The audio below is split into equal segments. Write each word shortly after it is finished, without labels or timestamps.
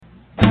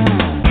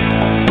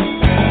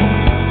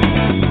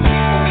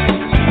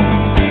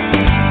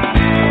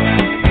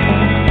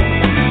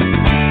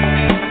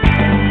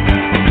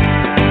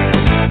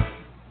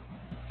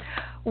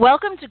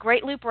Welcome to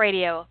Great Loop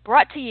Radio,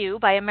 brought to you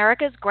by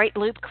America's Great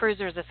Loop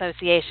Cruisers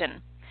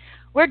Association.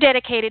 We're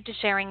dedicated to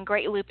sharing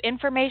Great Loop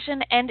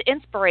information and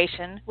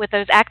inspiration with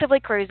those actively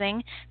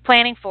cruising,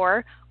 planning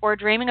for, or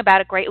dreaming about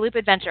a Great Loop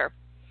adventure.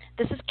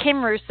 This is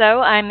Kim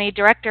Russo. I'm the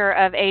director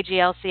of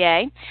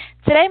AGLCA.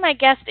 Today my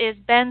guest is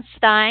Ben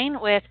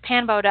Stein with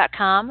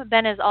Panbo.com.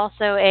 Ben is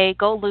also a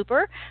Gold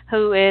Looper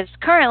who is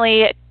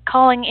currently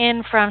calling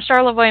in from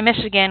Charlevoix,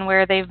 Michigan,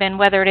 where they've been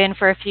weathered in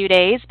for a few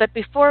days. But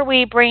before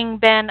we bring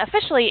Ben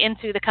officially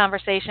into the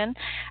conversation,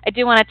 I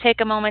do want to take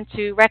a moment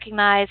to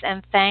recognize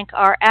and thank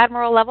our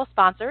Admiral-level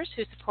sponsors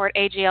who support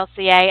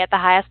AGLCA at the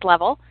highest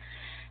level.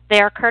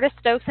 They are Curtis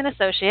Stokes and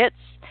Associates,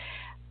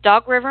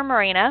 Dog River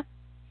Marina,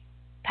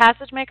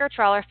 Passage Maker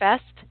Trawler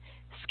Fest,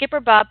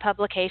 Skipper Bob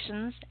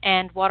Publications,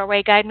 and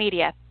Waterway Guide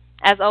Media.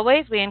 As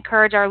always, we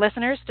encourage our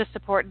listeners to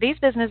support these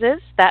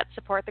businesses that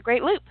support the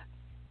Great Loop.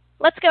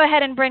 Let's go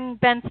ahead and bring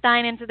Ben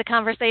Stein into the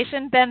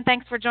conversation. Ben,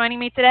 thanks for joining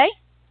me today.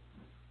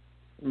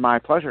 My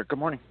pleasure. Good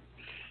morning.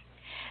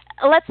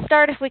 Let's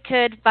start, if we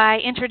could, by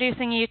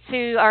introducing you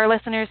to our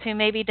listeners who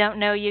maybe don't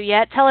know you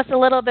yet. Tell us a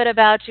little bit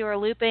about your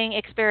looping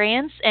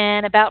experience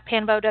and about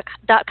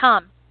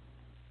Panbo.com.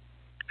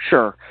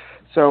 Sure.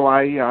 So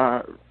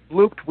I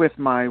looped with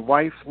my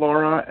wife,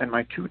 Laura, and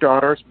my two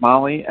daughters,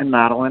 Molly and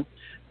Madeline.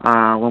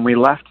 When we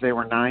left, they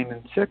were 9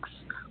 and 6.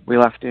 We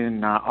left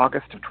in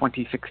August of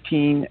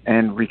 2016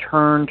 and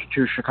returned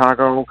to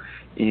Chicago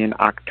in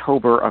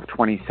October of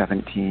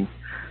 2017.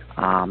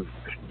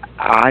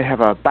 I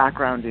have a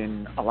background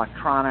in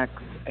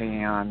electronics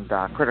and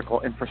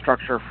critical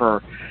infrastructure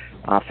for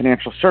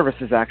financial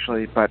services,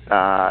 actually, but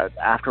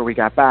after we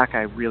got back,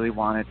 I really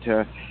wanted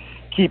to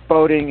keep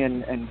boating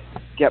and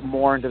get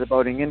more into the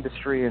boating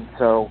industry, and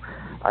so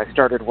I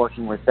started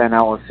working with Ben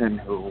Ellison,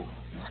 who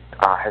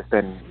has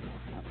been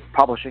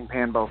publishing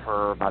Panbo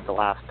for about the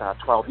last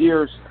 12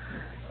 years,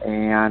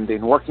 and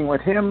in working with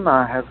him,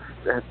 have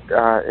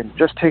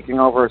just taking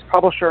over as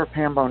publisher of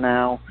Panbo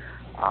now,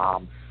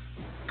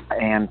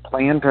 and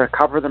plan to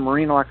cover the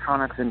marine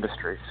electronics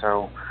industry.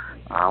 So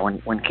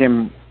when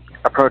Kim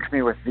approached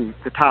me with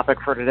the topic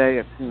for today,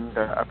 it seemed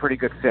a pretty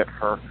good fit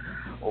for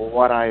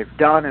what I've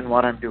done and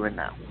what I'm doing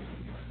now.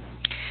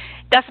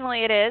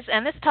 Definitely it is,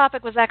 and this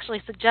topic was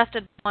actually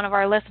suggested by one of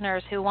our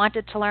listeners who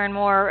wanted to learn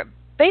more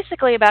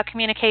basically about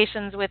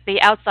communications with the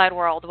outside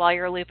world while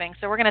you're looping.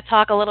 So we're going to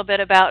talk a little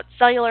bit about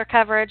cellular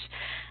coverage,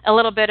 a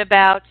little bit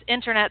about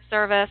internet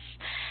service,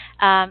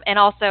 and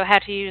also how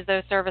to use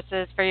those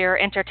services for your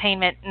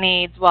entertainment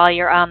needs while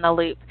you're on the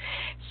loop.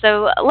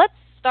 So let's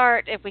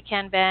start, if we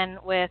can, Ben,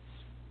 with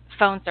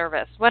phone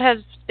service. What has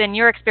been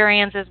your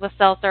experiences with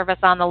cell service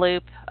on the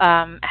loop?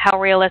 How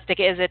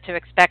realistic is it to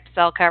expect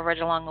cell coverage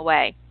along the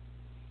way?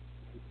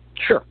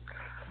 Sure.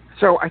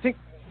 So I think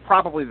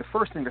probably the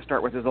first thing to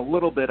start with is a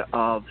little bit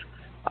of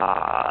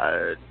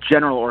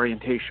general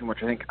orientation, which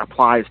I think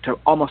applies to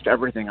almost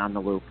everything on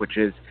the loop, which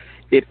is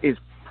it is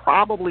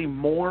probably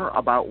more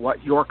about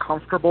what you're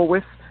comfortable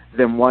with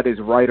than what is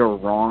right or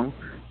wrong.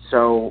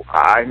 So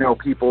I know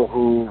people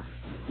who,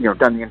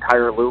 done the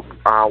entire loop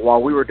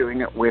while we were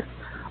doing it with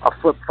a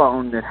flip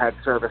phone that had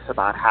service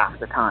about half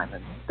the time,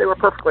 and they were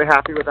perfectly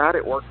happy with that.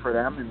 It worked for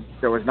them, and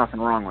there was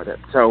nothing wrong with it.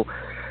 So,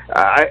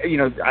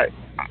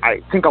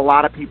 I think a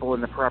lot of people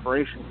in the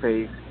preparation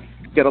phase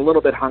get a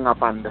little bit hung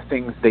up on the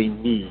things they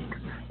need,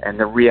 and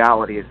the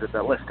reality is that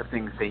the list of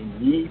things they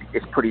need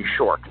is pretty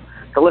short.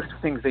 The list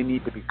of things they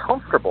need to be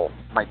comfortable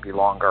might be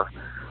longer,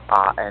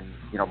 and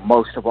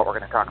most of what we're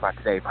going to talk about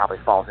today probably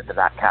falls into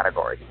that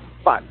category.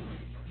 But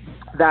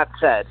that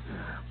said,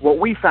 what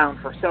we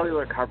found for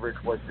cellular coverage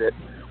was that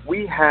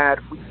we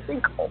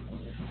think,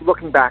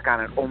 looking back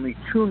on it, only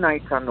 2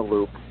 nights on the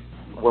loop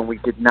when we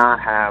did not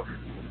have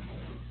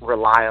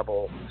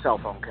reliable cell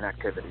phone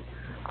connectivity.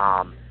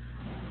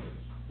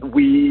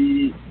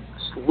 We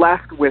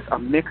left with a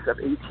mix of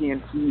AT&T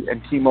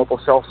and T-Mobile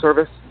cell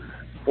service.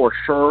 For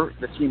sure,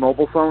 the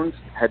T-Mobile phones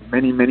had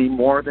many, many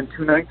more than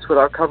 2 nights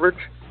without coverage.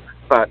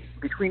 But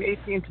between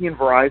AT&T and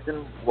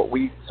Verizon, what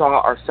we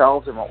saw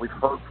ourselves and what we've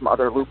heard from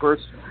other loopers,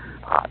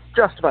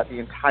 just about the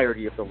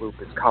entirety of the loop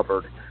is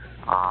covered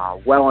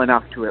well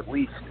enough to at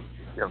least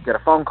get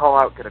a phone call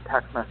out, get a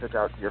text message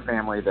out to your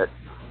family that,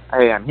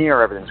 hey, I'm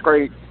here, everything's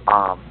great,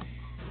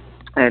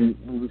 and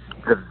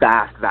the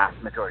vast, vast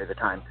majority of the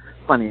time,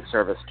 plenty of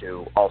service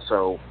to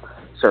also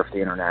surf the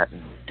internet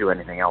and do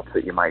anything else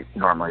that you might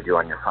normally do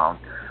on your phone.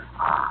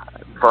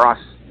 For us,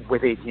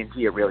 with AT&T,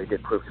 it really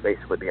did prove to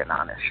basically be a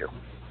non-issue.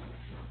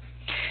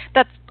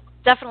 That's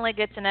definitely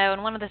good to know,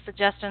 and one of the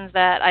suggestions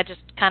that I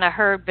just kind of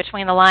heard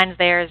between the lines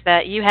there is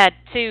that you had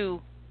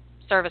 2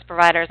 service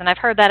providers, and I've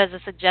heard that as a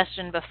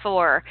suggestion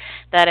before,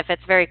 that if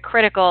it's very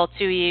critical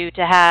to you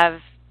to have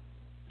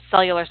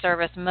cellular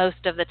service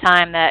most of the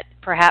time, that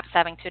perhaps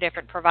having 2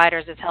 different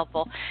providers is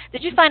helpful.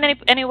 Did you find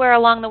anywhere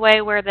along the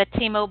way where the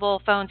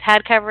T-Mobile phones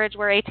had coverage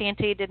where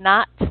AT&T did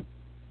not?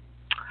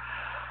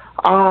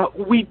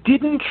 We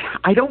didn't.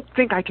 I don't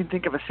think I can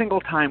think of a single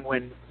time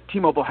when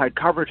T-Mobile had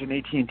coverage and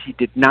AT&T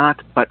did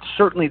not, but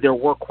certainly there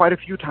were quite a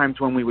few times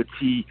when we would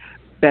see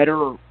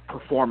better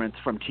performance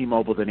from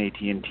T-Mobile than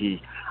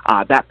AT&T.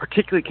 That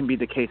particularly can be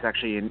the case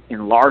actually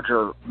in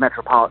larger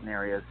metropolitan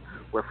areas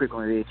where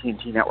frequently the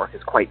AT&T network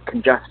is quite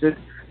congested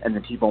and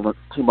the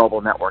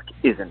T-Mobile network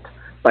isn't.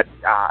 But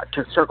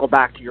to circle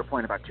back to your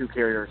point about two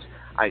carriers,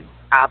 I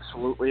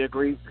absolutely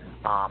agree.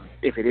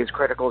 If it is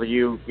critical to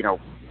you,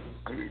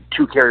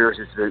 two carriers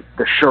is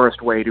the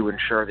surest way to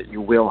ensure that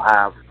you will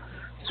have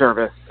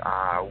service,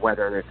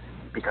 whether it's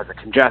because of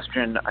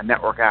congestion, a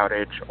network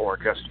outage, or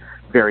just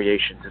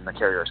variations in the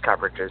carrier's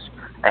coverages.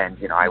 And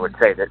I would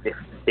say that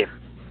if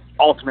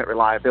ultimate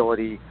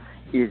reliability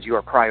is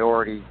your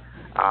priority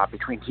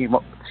between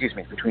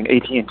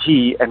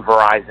AT&T and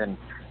Verizon,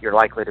 you're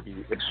likely to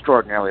be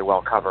extraordinarily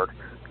well covered.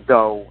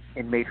 Though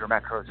in major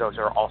metros, those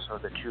are also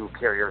the two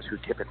carriers who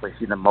typically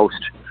see the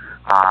most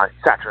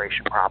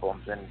saturation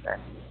problems and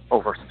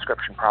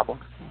oversubscription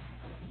problems.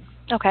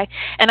 Okay.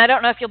 And I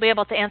don't know if you'll be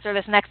able to answer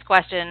this next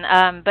question,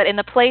 but in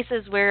the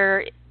places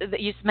where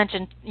you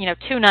mentioned,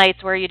 2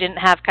 nights where you didn't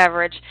have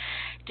coverage,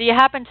 do you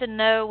happen to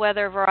know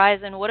whether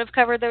Verizon would have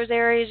covered those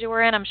areas you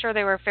were in? I'm sure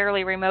they were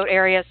fairly remote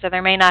areas, so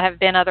there may not have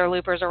been other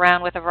loopers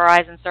around with a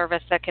Verizon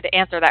service that could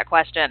answer that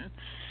question.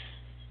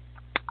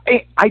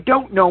 I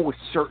don't know with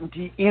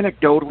certainty.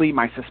 Anecdotally,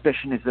 my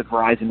suspicion is that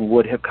Verizon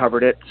would have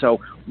covered it. So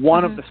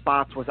one of the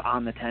spots was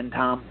on the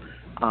 10-tom.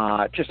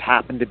 It just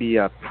happened to be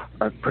a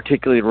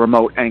particularly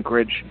remote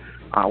anchorage.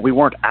 We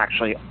weren't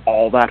actually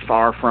all that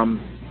far from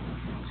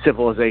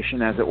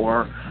civilization, as it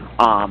were,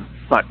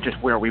 but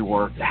just where we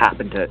were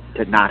happened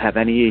to not have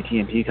any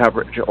AT&T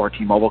coverage or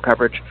T-Mobile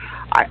coverage.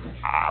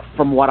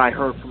 From what I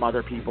heard from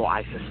other people,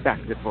 I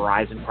suspect that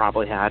Verizon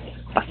probably had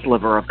a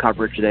sliver of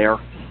coverage there.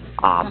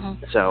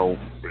 So,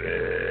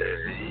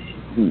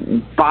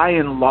 by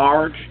and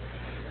large,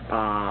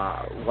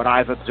 what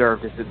I've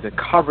observed is that the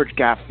coverage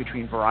gaps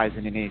between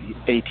Verizon and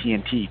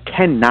AT&T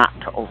tend not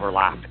to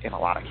overlap in a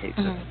lot of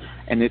cases.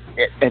 And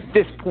at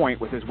this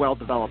point, with as well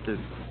developed as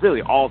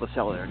really all the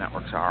cellular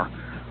networks are,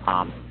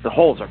 the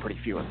holes are pretty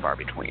few and far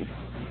between.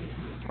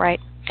 Right.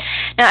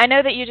 Now, I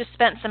know that you just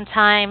spent some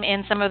time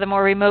in some of the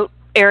more remote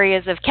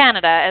areas of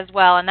Canada as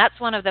well, and that's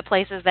one of the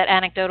places that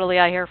anecdotally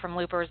I hear from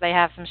loopers they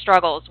have some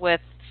struggles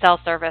with cell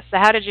service. So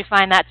how did you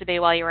find that to be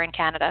while you were in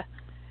Canada?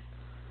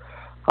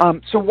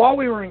 So while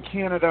we were in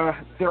Canada,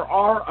 there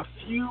are a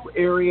few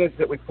areas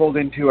that we pulled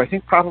into. I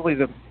think probably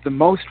the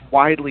most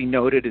widely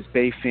noted is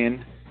Bay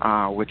Fin,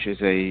 which is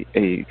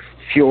a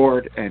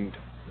fjord and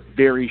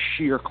very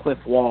sheer cliff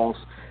walls,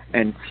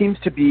 and seems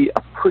to be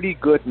a pretty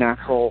good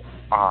natural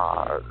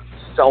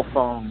cell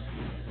phone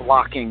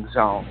blocking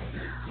zone.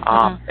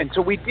 And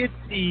so we did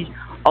see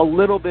a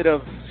little bit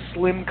of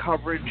slim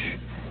coverage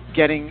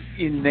getting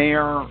in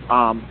there.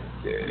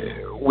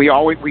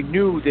 We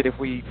knew that if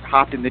we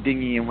hopped in the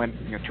dinghy and went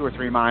 2 or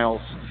 3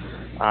 miles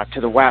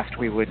to the west,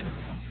 we would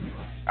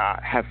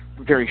have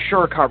very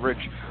sure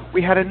coverage.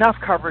 We had enough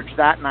coverage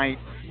that night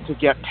to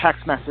get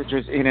text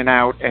messages in and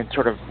out and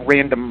sort of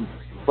random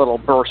little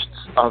bursts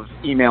of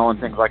email and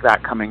things like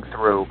that coming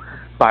through.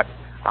 But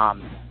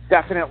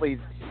definitely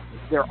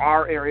there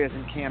are areas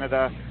in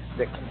Canada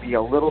that can be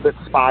a little bit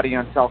spotty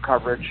on cell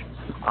coverage.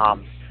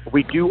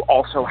 We do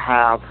also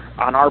have,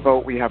 on our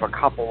boat, we have a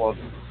couple of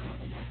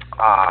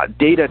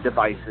data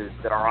devices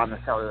that are on the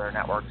cellular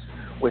networks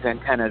with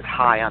antennas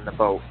high on the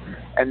boat,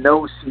 and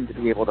those seem to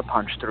be able to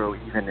punch through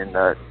even in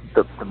the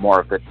more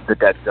of the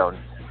dead zones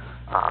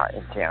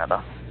in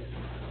Canada.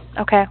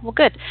 Okay, well,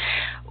 good.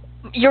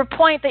 Your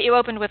point that you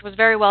opened with was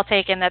very well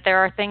taken, that there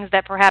are things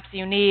that perhaps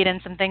you need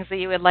and some things that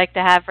you would like to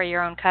have for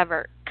your own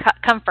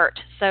comfort.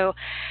 So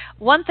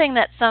one thing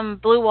that some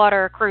blue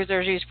water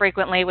cruisers use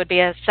frequently would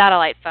be a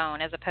satellite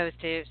phone as opposed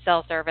to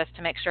cell service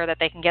to make sure that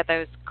they can get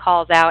those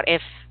calls out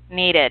if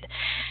needed.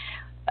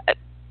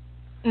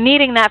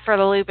 Needing that for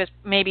the loop is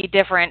maybe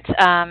different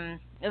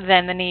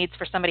than the needs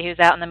for somebody who's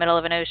out in the middle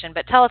of an ocean.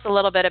 But tell us a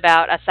little bit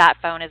about a sat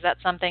phone. Is that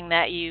something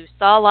that you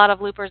saw a lot of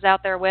loopers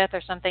out there with,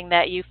 or something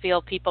that you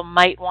feel people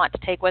might want to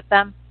take with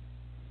them?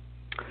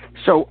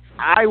 So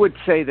I would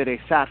say that a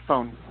sat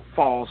phone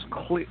falls,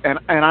 and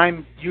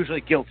I'm usually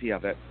guilty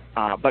of it,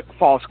 but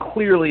falls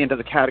clearly into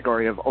the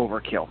category of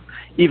overkill.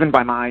 Even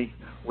by my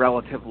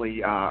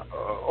relatively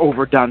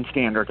overdone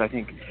standards, I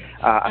think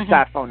a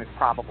sat phone is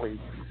probably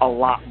a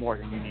lot more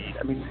than you need.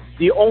 I mean,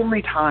 the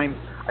only time,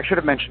 I should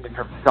have mentioned in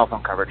terms of cell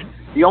phone coverage,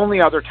 the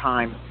only other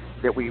time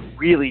that we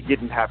really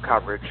didn't have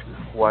coverage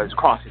was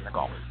crossing the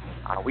Gulf.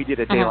 We did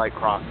a daylight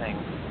crossing.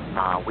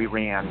 We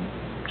ran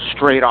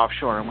straight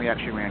offshore, and we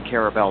actually ran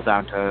Carabel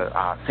down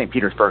to St.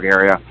 Petersburg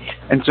area.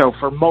 And so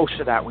for most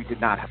of that, we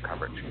did not have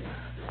coverage.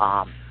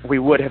 We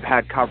would have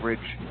had coverage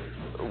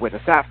with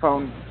a sat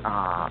phone.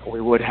 We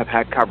would have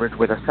had coverage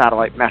with a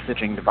satellite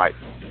messaging device.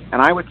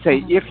 And I would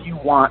say if you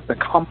want the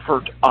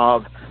comfort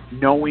of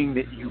knowing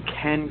that you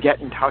can get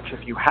in touch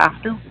if you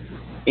have to,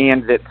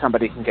 and that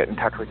somebody can get in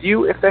touch with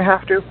you if they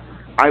have to,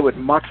 I would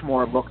much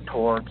more look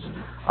towards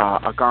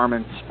a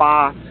Garmin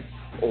Spot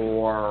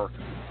or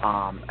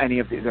any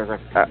of these. There's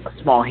a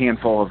small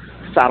handful of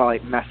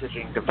satellite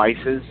messaging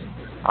devices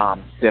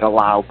that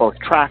allow both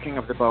tracking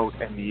of the boat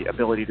and the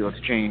ability to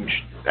exchange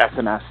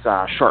SMS,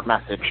 short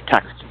message,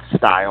 text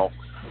style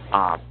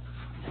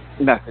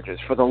messages.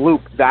 For the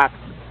loop, that's,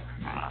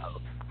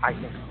 I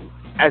think,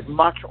 as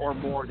much or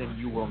more than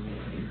you will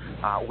need.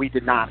 We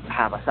did not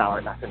have a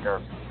satellite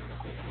messenger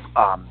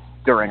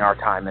during our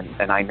time,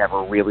 and I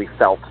never really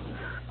felt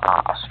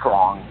a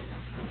strong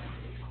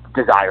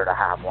desire to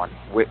have one.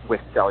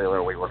 With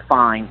cellular, we were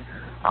fine.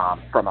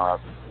 From a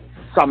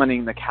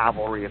summoning the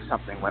cavalry if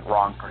something went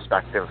wrong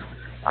perspective,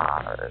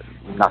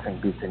 nothing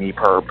beats an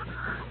EPIRB.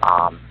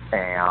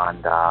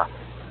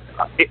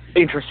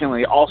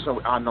 Interestingly, also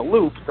on the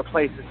loop, the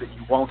places that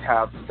you won't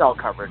have cell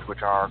coverage,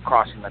 which are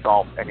crossing the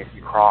Gulf, and if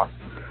you cross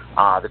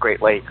the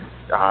Great Lakes,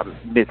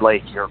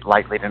 mid-lake, you're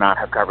likely to not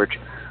have coverage.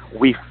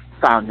 We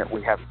found that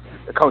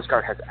the Coast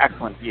Guard has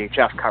excellent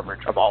VHF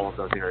coverage of all of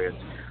those areas.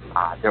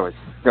 There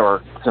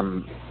were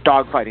some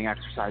dogfighting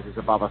exercises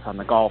above us on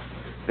the Gulf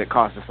that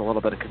caused us a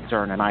little bit of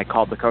concern, and I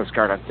called the Coast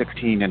Guard on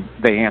 16, and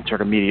they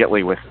answered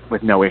immediately with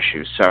no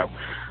issues. So,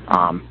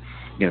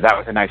 that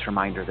was a nice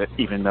reminder that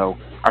even though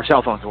our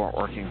cell phones weren't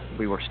working,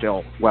 we were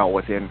still well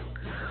within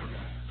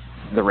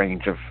the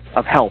range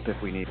of help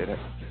if we needed it.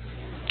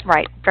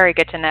 Right. Very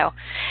good to know.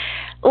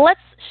 Let's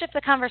shift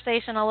the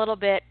conversation a little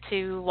bit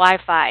to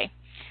Wi-Fi.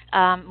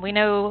 We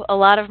know a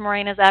lot of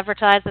marinas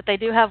advertise that they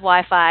do have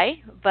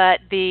Wi-Fi, but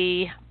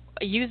the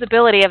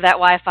usability of that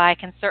Wi-Fi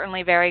can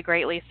certainly vary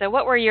greatly. So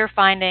what were your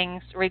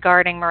findings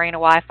regarding marina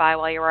Wi-Fi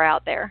while you were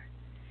out there?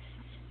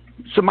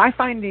 So my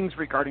findings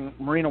regarding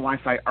marina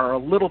Wi-Fi are a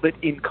little bit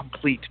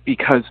incomplete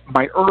because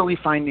my early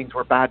findings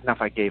were bad enough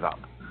I gave up.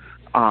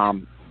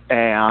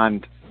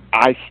 And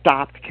I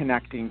stopped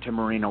connecting to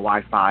marina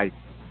Wi-Fi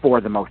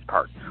for the most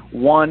part.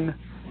 One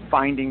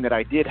finding that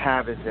I did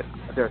have is that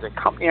there's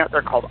a company out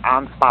there called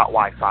On-Spot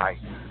Wi-Fi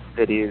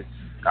that is,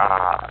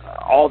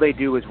 all they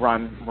do is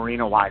run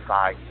marina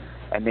Wi-Fi,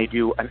 and they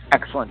do an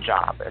excellent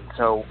job. And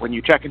so when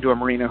you check into a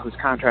marina who's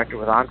contracted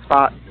with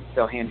On-Spot,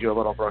 they'll hand you a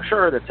little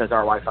brochure that says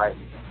our Wi-Fi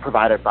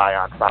provided by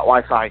On-Spot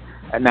Wi-Fi,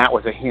 and that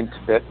was a hint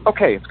that,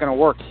 okay, it's going to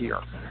work here.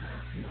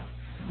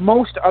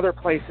 Most other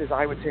places,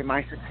 I would say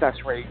my success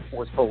rate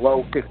was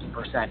below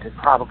 50%, and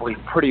probably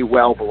pretty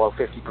well below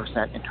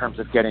 50% in terms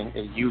of getting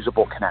a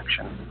usable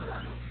connection.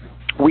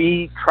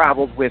 We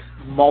traveled with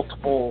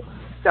multiple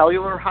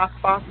cellular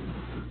hotspots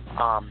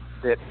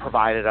that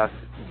provided us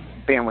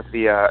bandwidth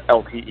via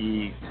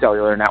LTE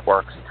cellular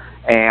networks,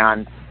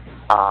 and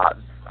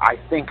I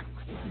think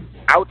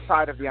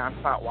outside of the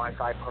on-spot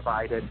Wi-Fi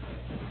provided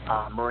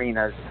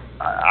marinas,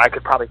 I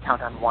could probably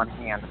count on one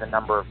hand the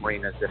number of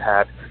marinas that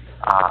had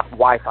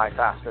Wi-Fi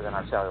faster than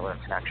our cellular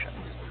connections.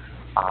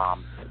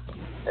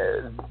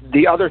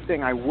 The other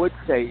thing I would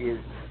say is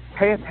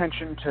pay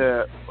attention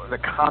to the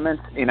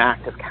comments in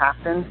Active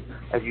Captain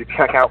as you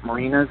check out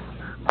marinas.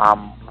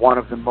 One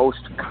of the most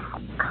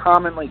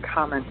commonly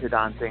commented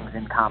on things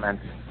in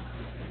comments,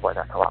 boy,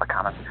 that's a lot of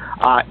comments,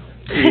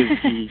 is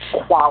the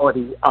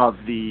quality of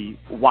the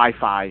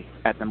Wi-Fi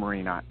at the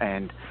marina.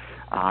 And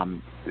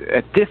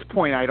at this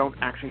point, I don't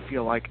actually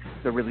feel like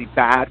the really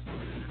bad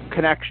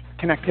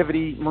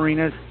connectivity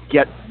marinas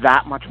get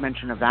that much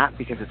mention of that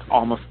because it's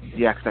almost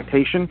the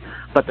expectation.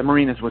 But the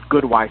marinas with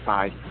good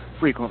Wi-Fi,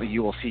 frequently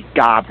you will see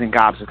gobs and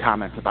gobs of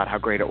comments about how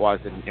great it was,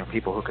 and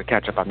people who could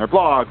catch up on their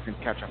blogs and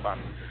catch up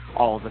on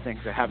all of the things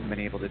they haven't been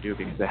able to do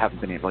because they haven't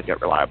been able to get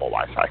reliable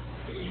Wi-Fi.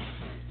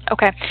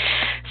 Okay.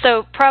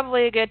 So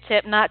probably a good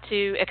tip not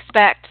to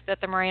expect that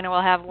the marina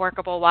will have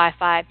workable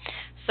Wi-Fi.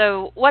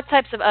 So what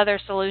types of other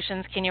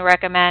solutions can you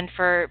recommend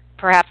for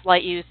perhaps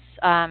light use,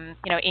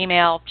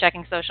 email,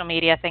 checking social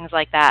media, things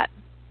like that?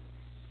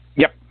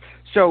 Yep.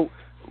 So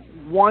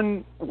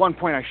one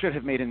point I should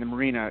have made in the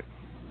marina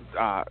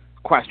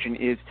question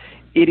is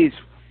it is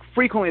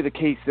frequently the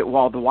case that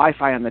while the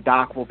Wi-Fi on the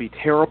dock will be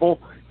terrible,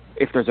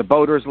 if there's a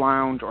boater's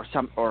lounge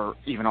or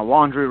even a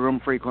laundry room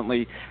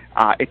frequently,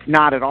 it's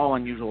not at all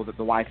unusual that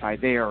the Wi-Fi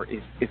there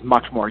is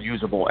much more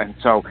usable. And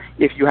so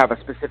if you have a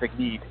specific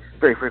need,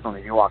 very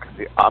frequently you walk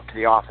up to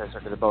the office or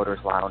to the boater's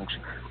lounge,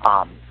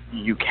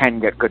 you can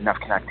get good enough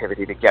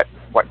connectivity to get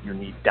what you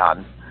need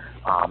done.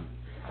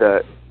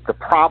 The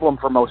problem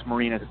for most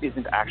marinas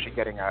isn't actually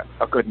getting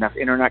a good enough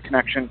internet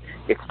connection.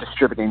 It's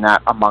distributing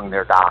that among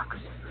their docks.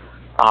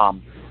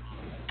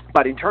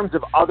 But in terms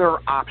of other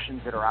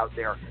options that are out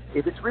there,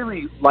 if it's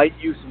really light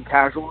use and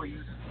casual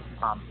use,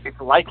 it's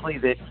likely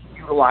that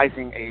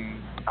utilizing a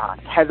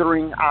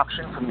tethering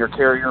option from your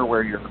carrier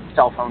where your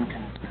cell phone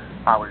can,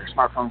 where your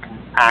smartphone can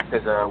act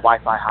as a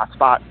Wi-Fi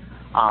hotspot,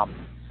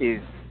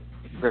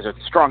 there's a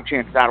strong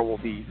chance that will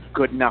be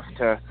good enough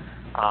to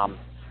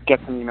get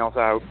some emails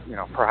out,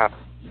 perhaps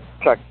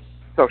check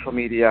social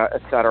media,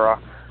 etc.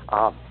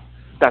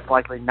 That's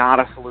likely not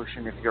a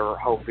solution if your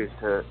hope is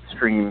to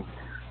stream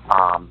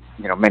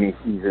many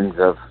seasons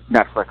of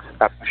Netflix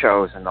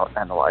shows and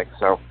the like.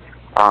 So,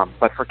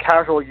 but for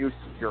casual use,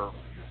 your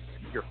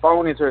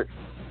phone is a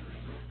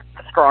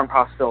strong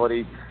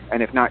possibility,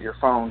 and if not your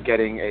phone,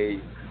 getting a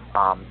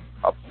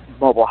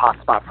mobile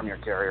hotspot from your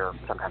carrier,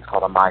 sometimes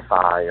called a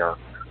MiFi or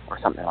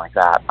something like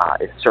that,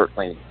 is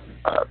certainly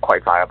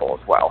quite viable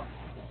as well.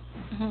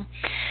 Mm-hmm.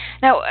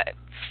 Now,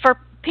 for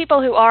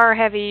people who are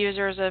heavy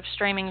users of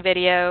streaming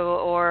video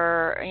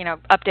or,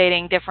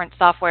 updating different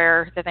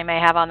software that they may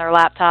have on their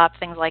laptop,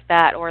 things like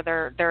that, or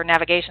their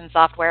navigation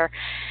software,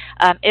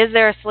 is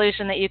there a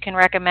solution that you can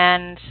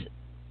recommend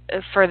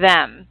for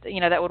them,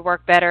 that would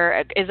work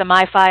better? Is a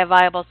MiFi a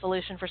viable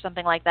solution for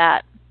something like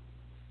that?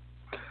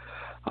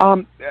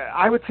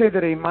 I would say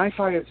that a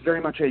MiFi is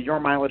very much a your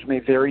mileage may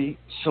vary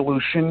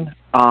solution.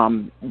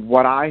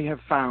 What I have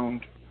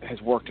found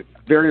has worked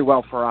very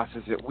well for us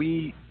is that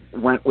we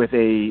went with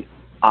a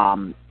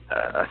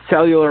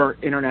cellular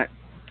internet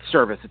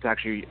service. It's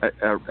actually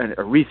a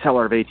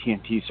reseller of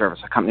AT&T service,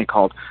 a company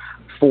called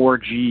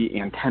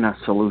 4G Antenna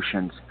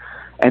Solutions.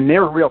 And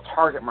their real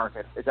target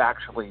market is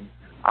actually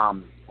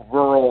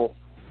rural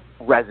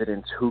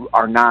residents who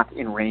are not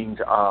in range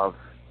of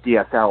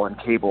DSL and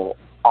cable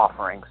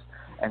offerings.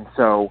 And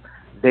so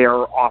they're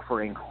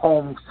offering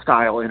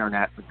home-style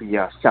internet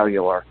via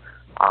cellular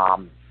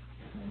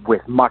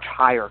with much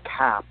higher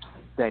caps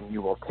than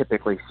you will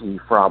typically see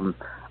from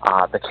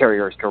the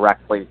carriers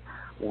directly.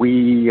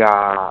 We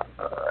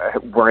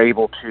were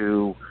able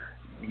to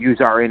use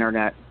our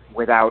internet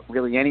without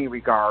really any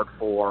regard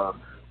for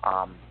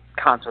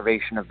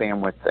conservation of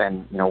bandwidth,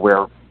 and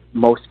where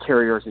most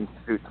carriers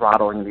institute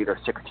throttling of either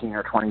 16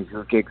 or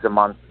 22 gigs a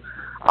month.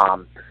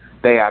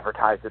 They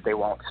advertise that they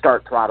won't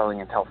start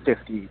throttling until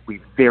 50. We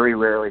very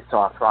rarely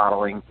saw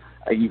throttling,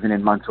 even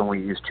in months when we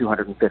used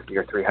 250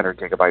 or 300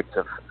 gigabytes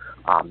of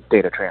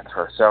data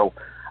transfer. So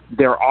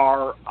there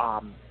are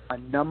a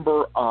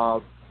number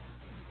of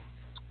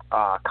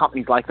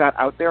companies like that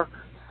out there,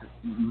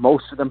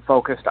 most of them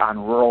focused on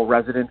rural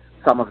residents,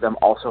 some of them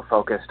also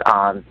focused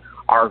on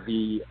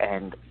RV,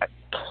 and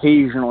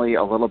occasionally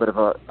a little bit of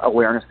a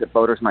awareness that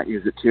boaters might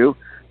use it too,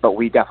 but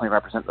we definitely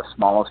represent the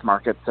smallest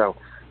market, so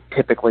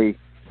typically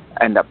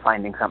end up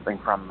finding something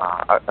from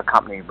a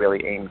company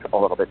really aimed a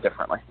little bit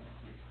differently.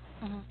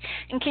 Mm-hmm.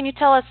 And can you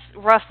tell us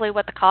roughly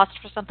what the cost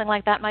for something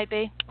like that might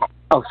be?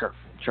 Oh, sure.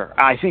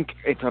 I think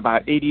it's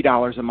about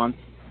 $80 a month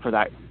for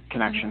that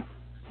connection.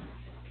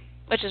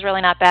 Mm-hmm. Which is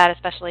really not bad,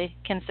 especially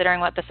considering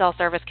what the cell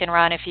service can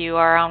run if you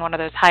are on one of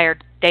those higher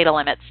data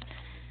limits.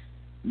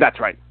 That's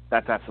right.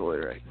 That's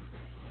absolutely right.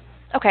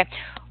 Okay.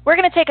 We're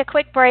going to take a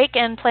quick break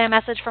and play a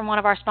message from one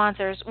of our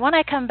sponsors. When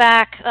I come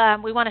back,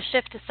 we want to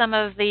shift to some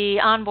of the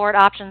onboard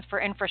options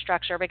for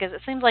infrastructure, because it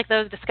seems like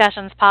those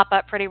discussions pop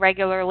up pretty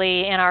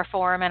regularly in our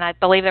forum, and I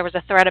believe there was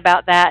a thread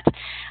about that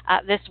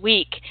this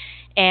week.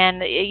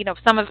 And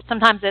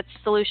sometimes it's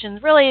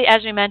solutions really,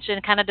 as you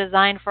mentioned, kind of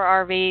designed for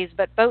RVs,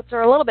 but boats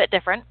are a little bit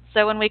different.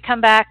 So when we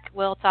come back,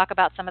 we'll talk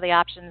about some of the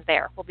options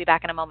there. We'll be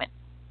back in a moment.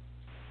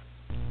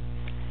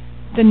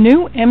 The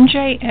new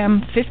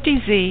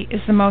MJM50Z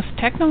is the most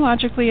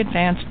technologically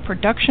advanced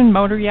production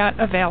motor yacht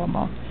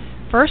available,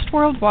 first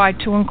worldwide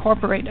to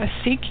incorporate a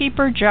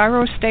Seakeeper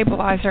gyro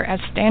stabilizer as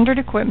standard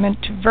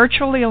equipment to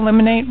virtually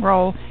eliminate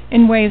roll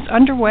in waves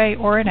underway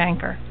or at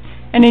anchor,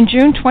 and in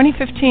June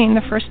 2015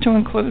 the first to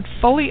include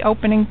fully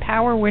opening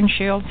power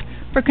windshields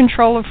for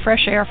control of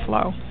fresh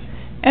airflow.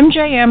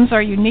 MJMs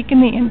are unique in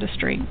the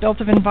industry,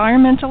 built of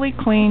environmentally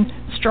clean,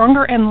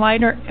 stronger and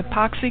lighter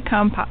epoxy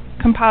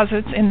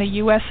composites in the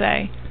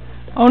USA.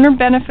 Owner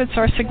benefits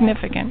are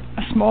significant: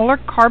 a smaller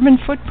carbon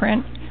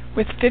footprint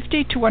with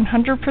 50 to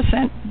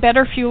 100%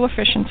 better fuel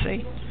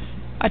efficiency,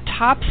 a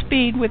top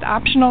speed with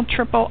optional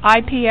triple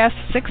IPS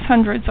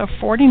 600s of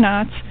 40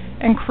 knots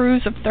and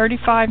cruise of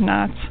 35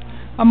 knots,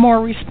 a more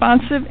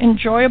responsive,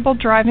 enjoyable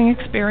driving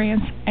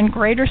experience, and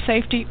greater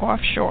safety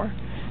offshore.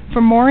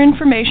 For more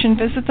information,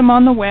 visit them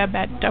on the web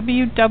at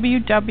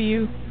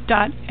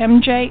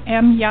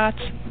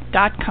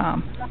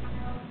www.mjmyachts.com.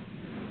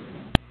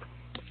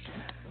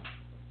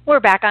 We're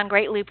back on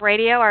Great Loop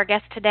Radio. Our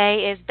guest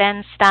today is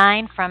Ben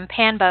Stein from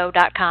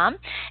panbo.com,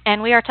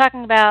 and we are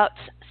talking about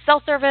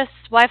cell service,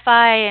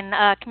 Wi-Fi,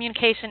 and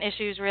communication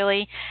issues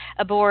really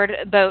aboard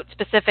a boat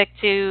specific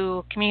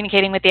to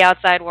communicating with the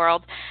outside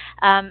world.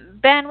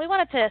 Ben, we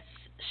wanted to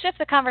shift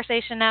the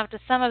conversation now to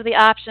some of the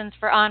options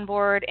for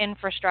onboard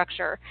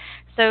infrastructure.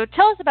 So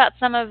tell us about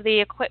some of the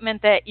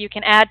equipment that you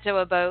can add to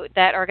a boat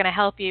that are going to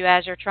help you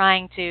as you're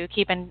trying to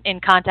keep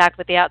in contact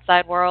with the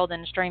outside world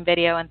and stream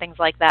video and things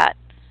like that.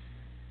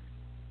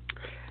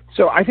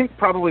 So I think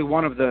probably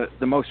one of the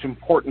most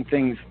important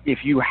things,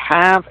 if you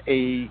have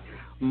a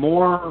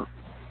more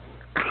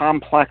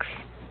complex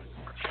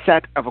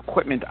set of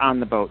equipment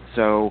on the boat,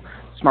 so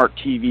smart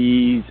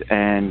TVs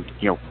and,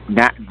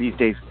 these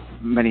days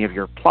many of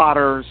your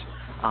plotters,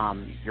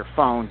 your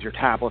phones, your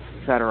tablets,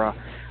 etc.,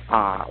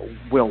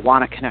 will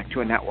want to connect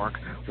to a network.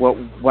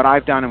 What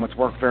I've done and what's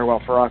worked very well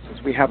for us is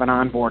we have an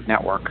onboard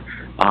network,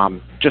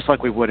 just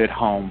like we would at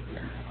home.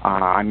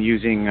 I'm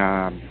using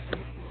a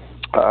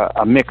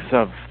mix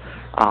of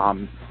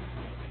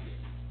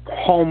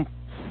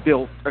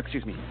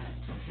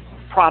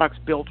products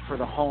built for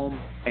the home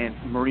and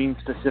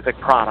marine-specific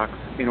products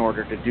in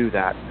order to do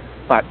that.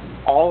 But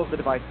all of the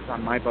devices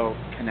on my boat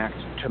connect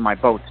to my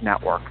boat's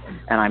network,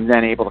 and I'm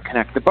then able to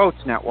connect the boat's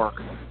network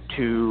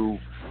to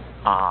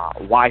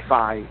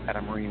Wi-Fi at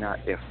a marina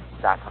if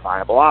that's a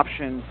viable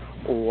option,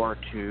 or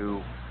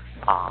to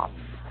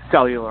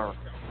cellular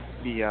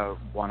via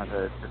one of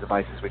the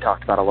devices we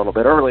talked about a little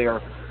bit earlier,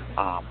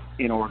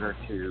 in order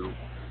to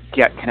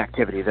get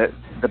connectivity.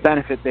 The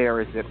benefit there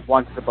is that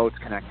once the boat's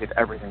connected,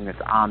 everything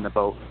that's on the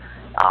boat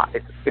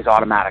is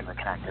automatically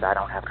connected. I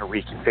don't have to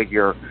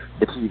reconfigure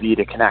the TV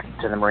to connect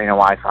to the marina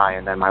Wi-Fi,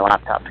 and then my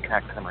laptop to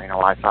connect to the marina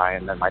Wi-Fi,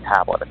 and then my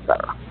tablet,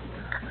 etc.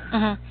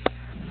 Mm-hmm.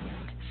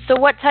 So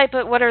what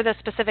are the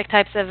specific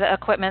types of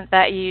equipment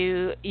that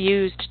you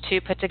used to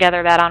put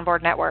together that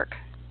onboard network?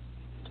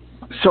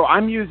 So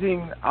I'm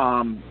using,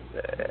 and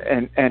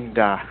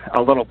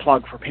a little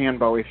plug for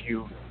Panbo, if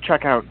you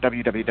check out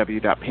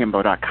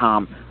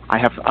www.panbo.com, I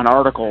have an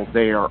article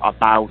there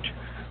about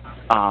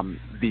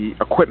the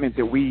equipment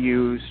that we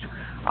used.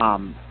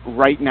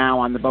 Right now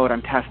on the boat,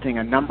 I'm testing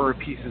a number of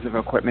pieces of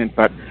equipment,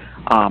 but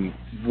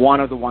one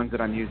of the ones that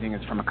I'm using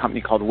is from a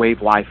company called Wave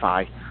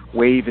Wi-Fi.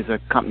 Wave is a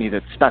company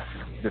that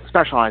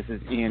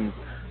specializes in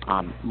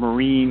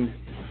marine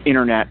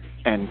internet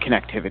and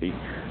connectivity.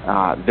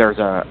 There's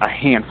a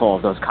handful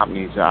of those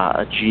companies,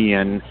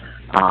 Aegean,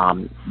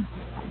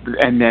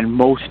 and then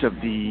most of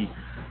the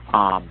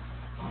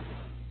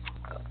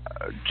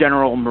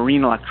general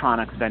marine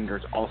electronics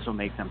vendors also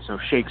make them. So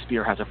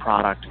Shakespeare has a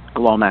product,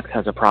 Glomex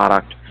has a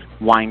product,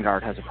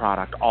 Weingart has a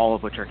product, all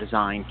of which are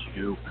designed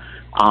to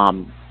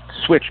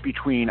switch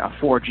between a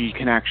 4G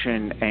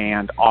connection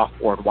and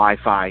off-board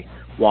Wi-Fi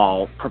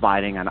while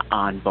providing an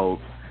on-boat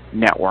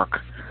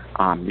network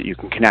that you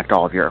can connect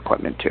all of your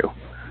equipment to.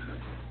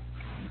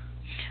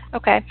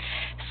 Okay.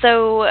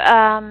 So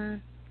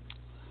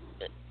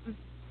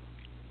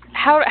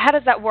how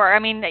does that work? I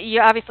mean,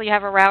 you obviously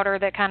have a router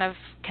that kind of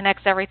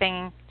connects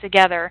everything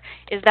together.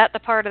 Is that the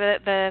part of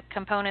the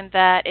component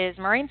that is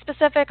marine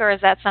specific, or is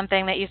that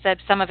something that you said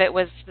some of it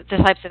was the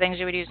types of things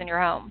you would use in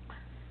your home?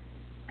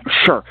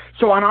 Sure.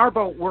 So on our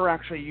boat, we're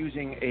actually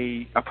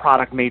using a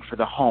product made for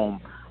the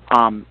home.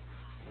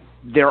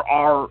 There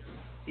are,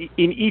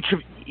 in each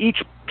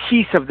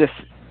piece of this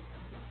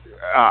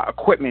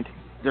equipment,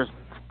 there's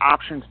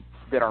options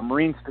that are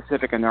marine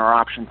specific and there are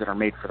options that are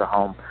made for the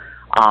home.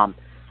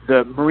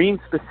 The marine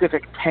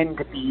specific tend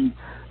to be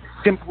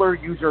simpler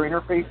user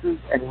interfaces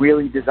and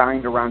really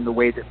designed around the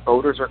way that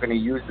boaters are going to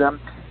use them,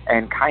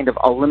 and kind of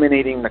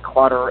eliminating the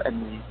clutter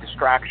and the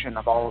distraction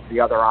of all of the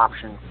other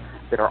options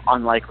that are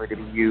unlikely to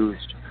be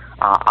used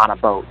on a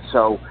boat.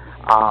 So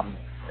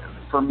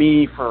for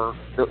me, for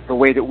the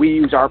way that we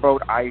use our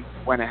boat, I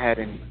went ahead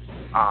and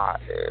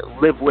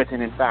live with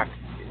and in fact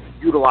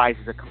utilize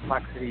the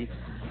complexity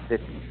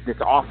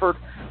that's offered.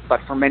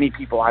 But for many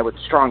people, I would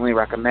strongly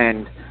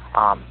recommend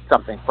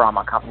something from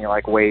a company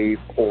like Wave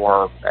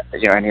or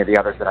any of the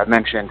others that I've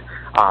mentioned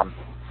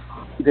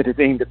that is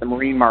aimed at the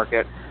marine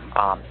market.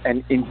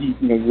 And indeed,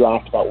 you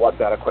asked about what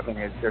that equipment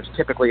is. There's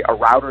typically a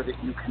router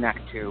that you connect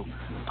to,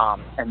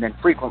 and then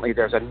frequently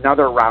there's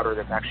another router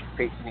that's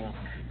actually facing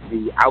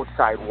the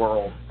outside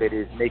world that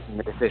is making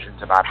the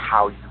decisions about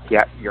how you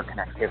get your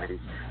connectivity.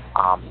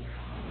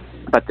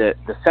 But the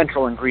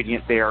central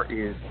ingredient there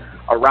is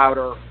a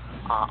router,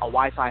 a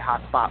Wi-Fi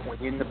hotspot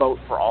within the boat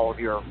for all of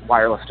your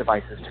wireless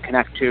devices to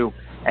connect to,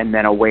 and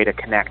then a way to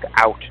connect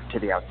out to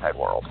the outside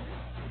world.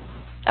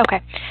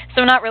 Okay.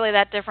 So not really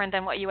that different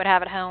than what you would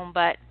have at home,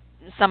 but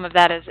some of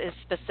that is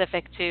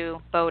specific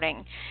to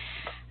boating.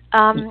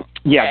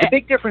 Yeah, the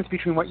big difference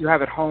between what you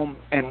have at home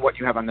and what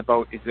you have on the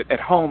boat is that at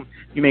home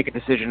you make a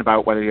decision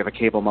about whether you have a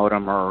cable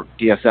modem or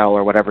DSL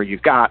or whatever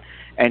you've got,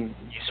 and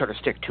you sort of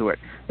stick to it.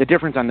 The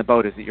difference on the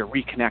boat is that you're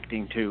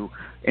reconnecting to,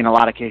 in a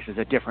lot of cases,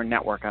 a different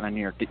network on a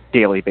near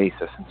daily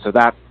basis. And so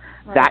that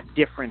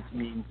difference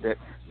means that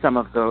some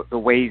of the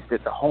ways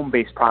that the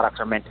home-based products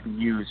are meant to be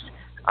used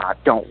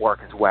don't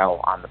work as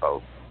well on the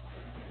boat.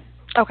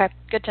 Okay,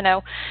 good to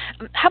know.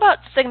 How about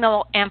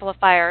signal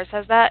amplifiers?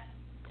 Is that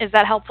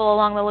helpful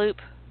along the loop?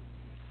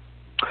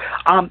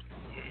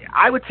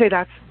 I would say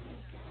that's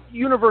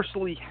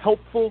universally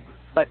helpful,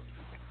 but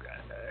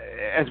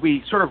as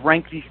we sort of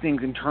rank these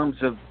things in terms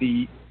of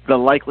the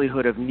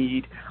likelihood of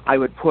need, I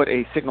would put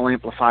a signal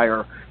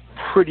amplifier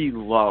pretty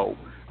low.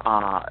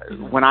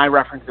 When I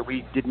referenced that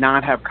we did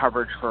not have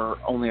coverage for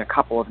only a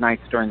couple of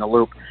nights during the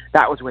loop,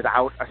 that was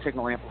without a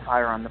signal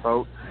amplifier on the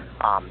boat.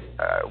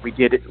 We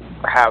did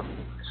have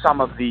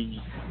some of the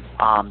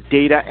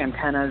data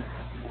antennas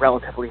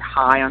relatively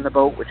high on the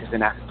boat, which is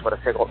in essence what a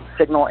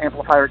signal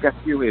amplifier gets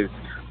you, is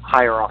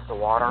higher off the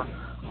water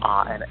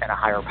and a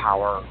higher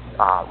power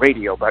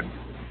radio. But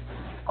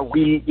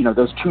we,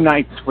 those 2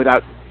 nights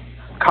without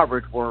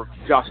coverage were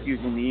just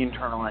using the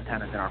internal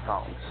antennas in our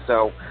phones.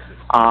 So,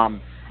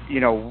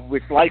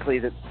 it's likely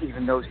that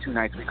even those 2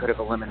 nights we could have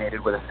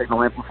eliminated with a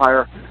signal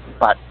amplifier,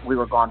 but we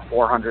were gone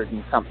 400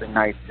 and something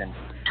nights, and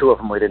 2 of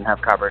them we didn't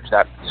have coverage.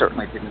 That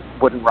certainly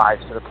wouldn't rise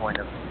to the point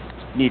of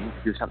needing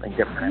to do something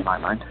different in my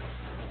mind.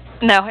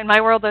 No, in my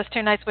world, those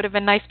 2 nights would have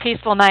been nice,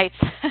 peaceful nights.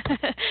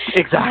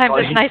 Exactly. Sometimes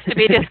it's nice to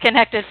be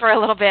disconnected for a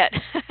little bit.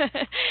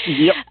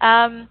 Yep.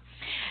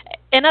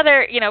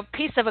 Another,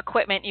 piece of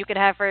equipment you could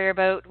have for your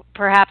boat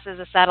perhaps is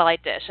a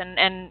satellite dish.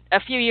 And a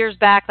few years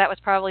back, that was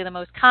probably the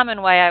most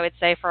common way, I would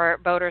say, for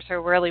boaters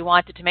who really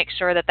wanted to make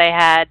sure that they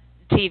had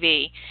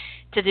TV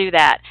to do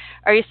that.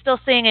 Are you still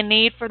seeing a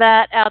need for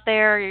that out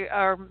there?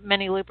 Are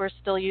many loopers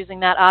still using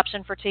that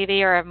option for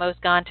TV, or have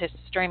most gone to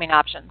streaming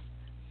options?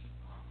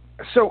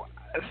 So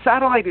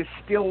satellite is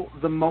still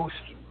the most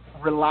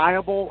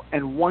reliable,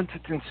 and once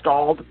it's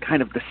installed,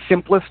 kind of the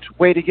simplest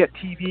way to get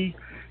TV.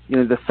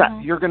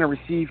 You're going to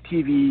receive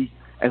TV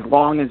as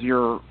long as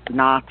you're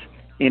not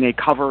in a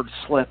covered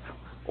slip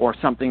or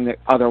something that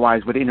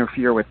otherwise would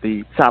interfere with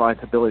the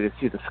satellite's ability to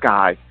see the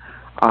sky.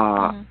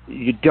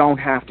 You don't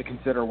have to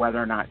consider whether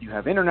or not you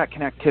have internet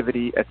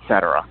connectivity,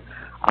 etc.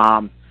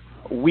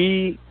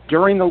 We,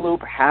 during the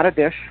loop, had a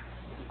dish.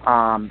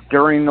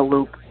 During the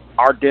loop,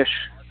 our dish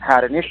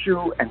had an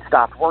issue and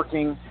stopped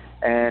working,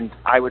 and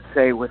I would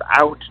say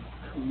without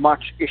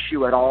much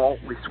issue at all,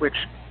 we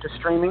switched to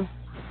streaming.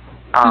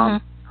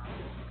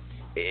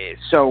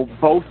 So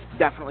both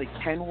definitely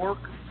can work.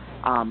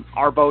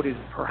 Our boat is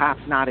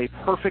perhaps not a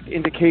perfect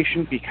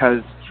indication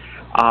because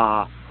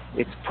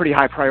it's pretty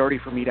high priority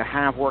for me to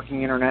have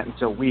working internet, and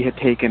so we had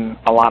taken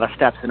a lot of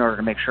steps in order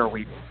to make sure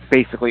we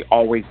basically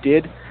always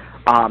did.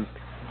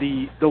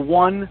 The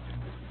one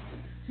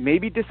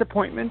maybe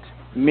disappointment,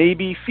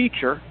 maybe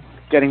feature,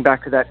 getting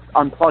back to that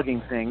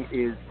unplugging thing,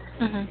 is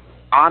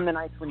on the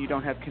nights when you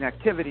don't have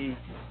connectivity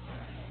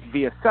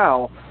via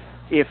cell,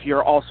 if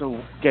you're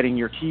also getting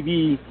your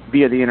TV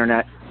via the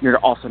internet, you're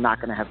also not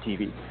going to have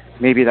TV.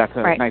 Maybe that's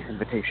a nice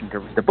invitation to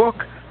read the book.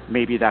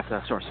 Maybe that's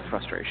a source of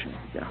frustration.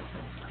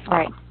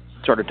 Right.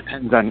 Sort of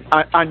depends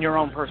on your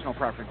own personal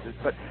preferences.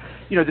 But,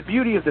 the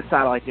beauty of the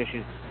satellite dish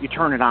is you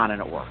turn it on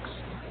and it works.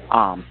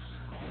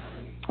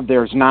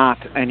 There's not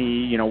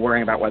any,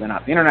 worrying about whether or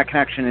not the internet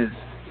connection is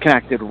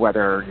connected,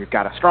 whether you've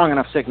got a strong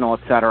enough signal,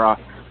 etc.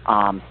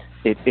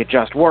 It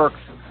just works.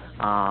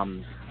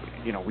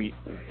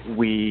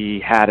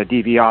 We had a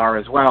DVR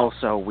as well,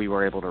 so we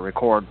were able to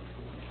record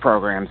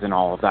programs, and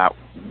all of that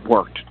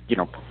worked,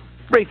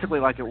 basically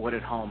like it would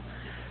at home.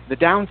 The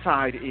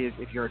downside is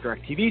if you're a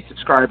DirecTV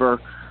subscriber,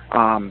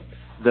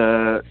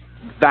 the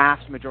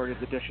vast majority of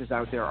the dishes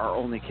out there are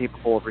only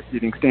capable of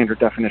receiving standard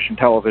definition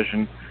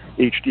television.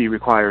 HD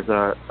requires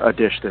a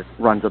dish that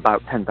runs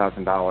about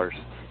 $10,000,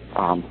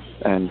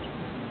 and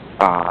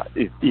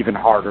it's even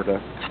harder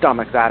to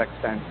stomach that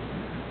expense.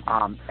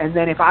 And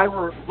then if I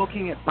were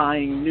looking at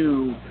buying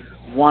new,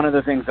 one of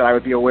the things that I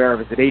would be aware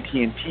of is that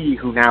AT&T,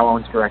 who now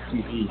owns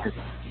DirecTV, has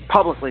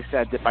publicly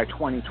said that by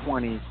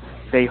 2020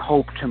 they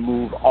hope to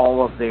move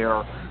all of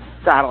their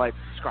satellite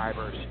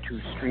subscribers to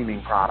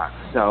streaming products.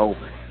 So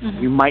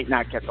you might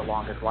not get the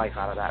longest life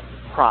out of that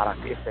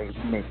product if they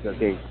make their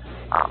date.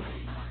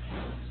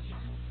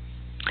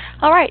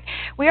 All right.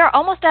 We are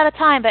almost out of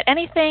time, but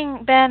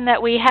anything, Ben,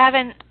 that we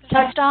haven't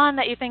touched on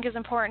that you think is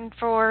important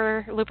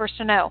for loopers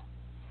to know?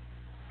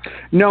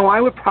 No,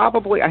 I would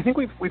probably, I think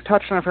we've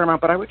touched on a fair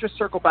amount, but I would just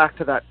circle back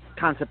to that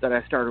concept that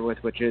I started with,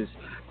 which is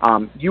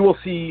you will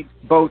see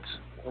boats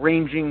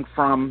ranging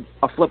from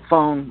a flip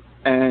phone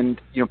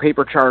and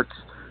paper charts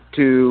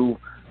to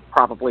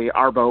probably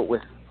our boat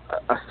with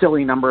a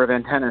silly number of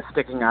antennas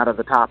sticking out of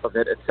the top of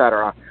it,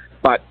 etc.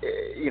 But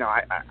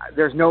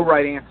there's no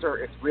right answer.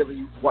 It's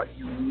really what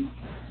you need.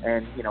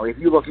 And if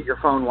you look at your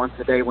phone once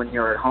a day when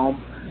you're at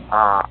home,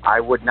 I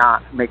would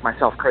not make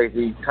myself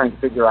crazy trying to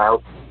figure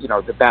out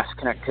the best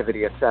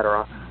connectivity,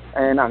 etc.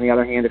 And on the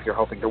other hand, if you're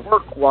hoping to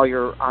work while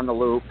you're on the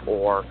loop,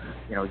 or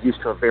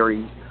used to a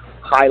very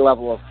high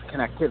level of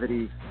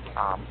connectivity,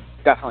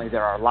 definitely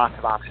there are lots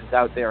of options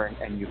out there,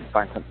 and you can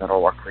find something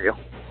that'll work for you.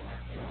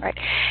 Right.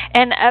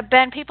 And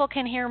Ben, people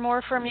can hear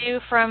more from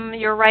you from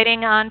your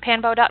writing on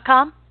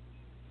panbo.com?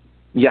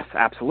 Yes,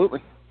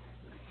 absolutely.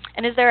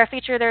 And is there a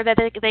feature there that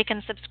they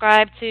can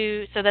subscribe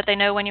to so that they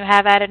know when you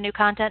have added new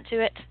content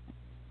to it?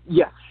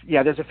 Yes.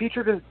 Yeah, there's a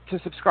feature to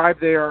subscribe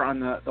there on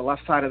the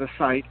left side of the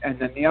site. And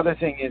then the other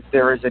thing is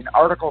there is an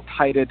article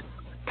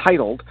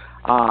titled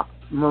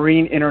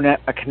Marine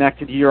Internet, A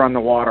Connected Year on the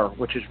Water,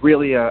 which is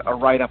really a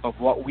write-up of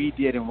what we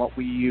did and what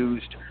we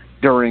used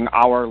during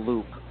our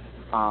loop,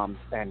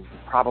 and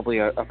probably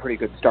a pretty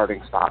good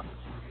starting spot.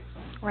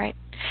 Right.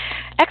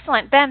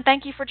 Excellent. Ben,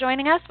 thank you for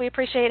joining us. We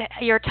appreciate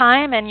your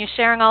time and you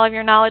sharing all of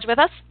your knowledge with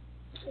us.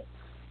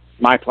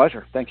 My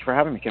pleasure. Thank you for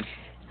having me, Kim.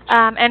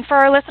 And for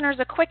our listeners,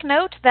 a quick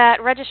note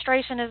that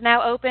registration is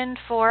now open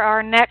for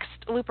our next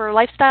Looper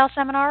Lifestyle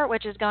Seminar,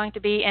 which is going to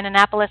be in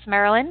Annapolis,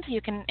 Maryland. You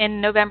can,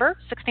 in November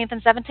 16th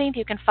and 17th.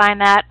 You can find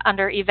that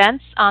under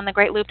events on the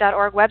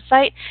greatloop.org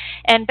website.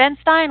 And Ben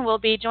Stein will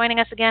be joining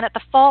us again at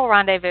the Fall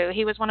Rendezvous.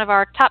 He was one of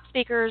our top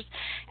speakers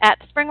at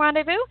the Spring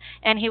Rendezvous,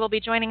 and he will be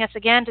joining us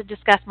again to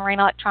discuss marine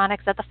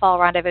electronics at the Fall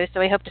Rendezvous.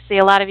 So we hope to see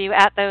a lot of you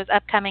at those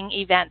upcoming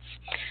events.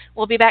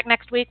 We'll be back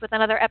next week with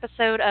another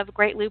episode of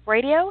Great Loop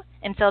Radio.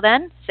 Until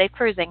then, safe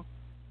cruising.